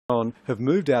have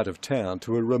moved out of town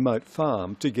to a remote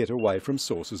farm to get away from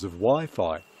sources of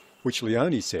Wi-Fi, which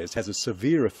Leonie says has a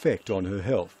severe effect on her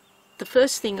health. The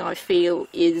first thing I feel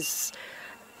is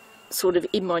sort of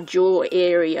in my jaw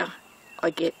area. I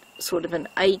get sort of an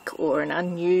ache or an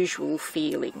unusual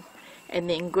feeling, and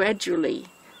then gradually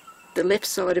the left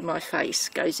side of my face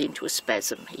goes into a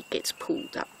spasm. It gets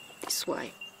pulled up this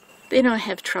way. Then I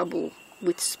have trouble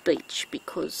with speech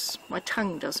because my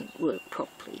tongue doesn't work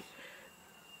properly.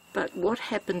 But what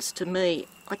happens to me,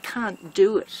 I can't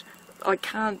do it. I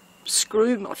can't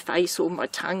screw my face or my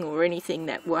tongue or anything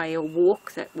that way or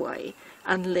walk that way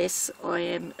unless I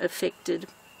am affected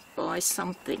by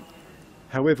something.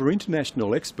 However,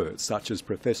 international experts such as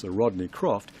Professor Rodney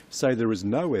Croft say there is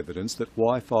no evidence that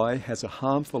Wi-Fi has a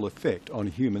harmful effect on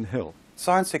human health.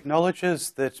 Science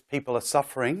acknowledges that people are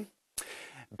suffering,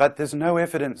 but there's no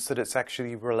evidence that it's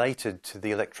actually related to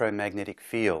the electromagnetic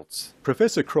fields.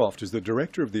 Professor Croft is the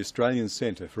director of the Australian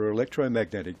Centre for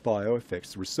Electromagnetic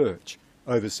Bioeffects Research,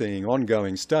 overseeing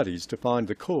ongoing studies to find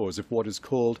the cause of what is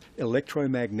called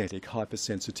electromagnetic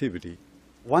hypersensitivity.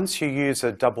 Once you use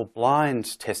a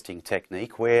double-blind testing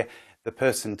technique where the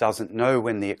person doesn't know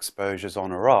when the exposure's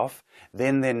on or off,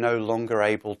 then they're no longer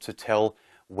able to tell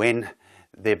when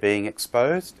they're being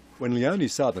exposed. When Leonie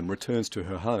Southern returns to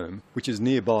her home, which is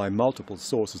nearby multiple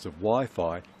sources of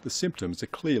Wi-Fi, the symptoms are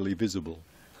clearly visible.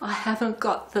 I haven't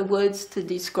got the words to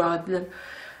describe them.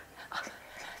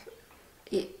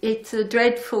 It's a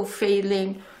dreadful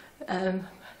feeling.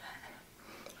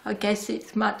 I guess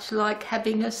it's much like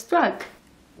having a stroke.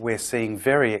 We're seeing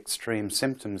very extreme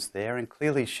symptoms there, and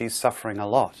clearly she's suffering a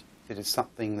lot. It is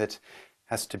something that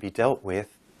has to be dealt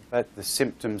with, but the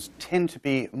symptoms tend to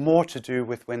be more to do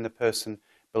with when the person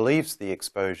believes the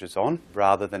exposure's on,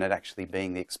 rather than it actually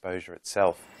being the exposure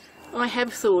itself. I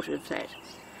have thought of that.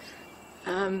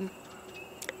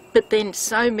 But then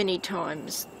so many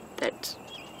times that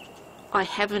I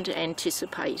haven't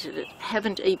anticipated it,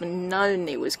 haven't even known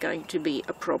there was going to be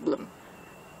a problem,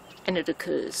 and it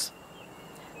occurs.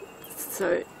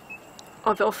 So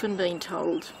I've often been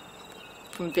told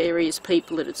from various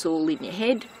people that it's all in your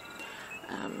head.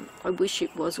 I wish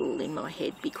it was all in my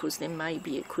head, because then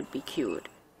maybe it could be cured.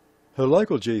 Her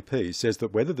local GP says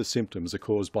that whether the symptoms are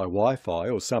caused by Wi-Fi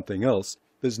or something else,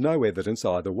 there's no evidence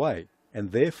either way,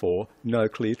 and therefore no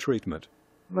clear treatment.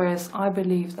 Whereas I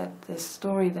believe that the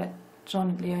story that John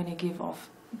and Leonie give of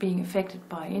being affected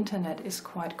by internet is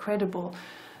quite credible.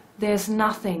 There's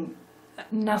nothing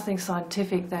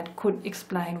scientific that could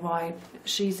explain why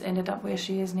she's ended up where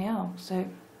she is now, so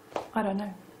I don't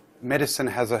know. Medicine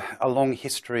has a long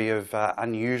history of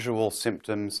unusual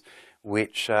symptoms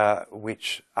which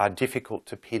are difficult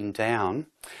to pin down,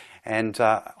 and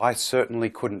I certainly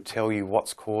couldn't tell you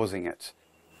what's causing it.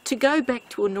 To go back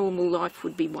to a normal life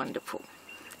would be wonderful,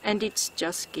 and it's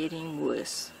just getting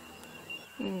worse.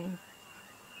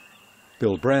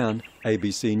 Bill Brown,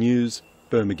 ABC News,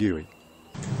 Bermagui.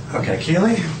 Okay,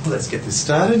 Keely, let's get this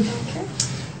started.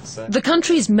 The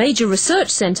country's major research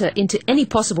centre into any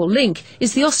possible link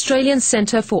is the Australian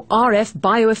Centre for RF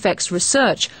Bioeffects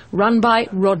Research, run by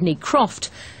Rodney Croft.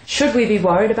 Should we be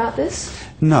worried about this?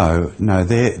 No,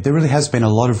 there really has been a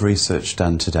lot of research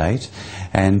done to date,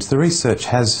 and the research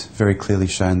has very clearly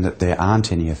shown that there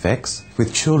aren't any effects.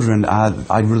 With children,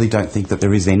 I really don't think that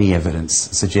there is any evidence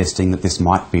suggesting that this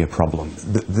might be a problem.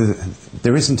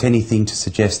 There isn't anything to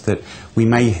suggest that we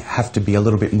may have to be a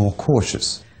little bit more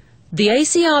cautious. The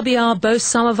ACRBR boasts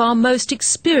some of our most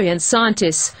experienced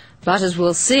scientists, but as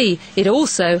we'll see, it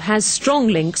also has strong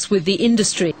links with the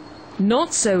industry.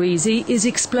 Not so easy is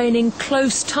explaining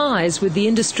close ties with the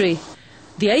industry.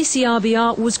 The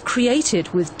ACRBR was created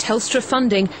with Telstra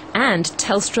funding and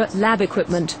Telstra lab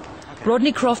equipment.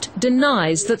 Rodney Croft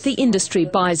denies that the industry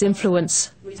buys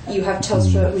influence. You have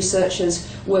Telstra researchers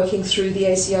working through the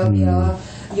ACRBR.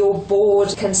 Your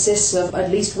board consists of at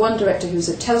least one director who's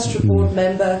a Telstra board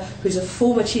member, who's a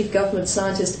former chief government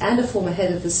scientist and a former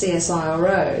head of the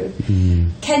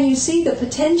CSIRO. Can you see the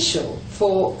potential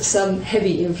for some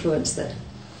heavy influence there?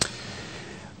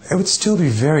 It would still be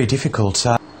very difficult.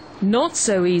 Not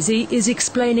so easy is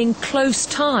explaining close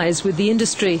ties with the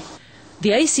industry. The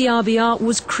ACRBR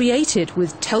was created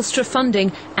with Telstra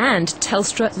funding and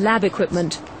Telstra lab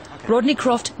equipment. Rodney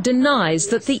Croft denies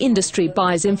that the industry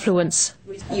buys influence.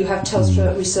 You have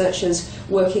Telstra researchers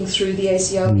working through the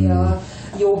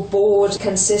ACRBR. Your board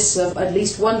consists of at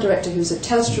least one director who's a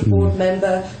Telstra board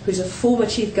member, who's a former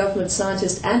chief government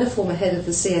scientist and a former head of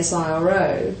the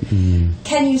CSIRO.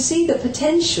 Can you see the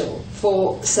potential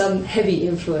for some heavy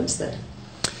influence there?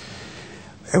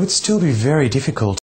 It would still be very difficult.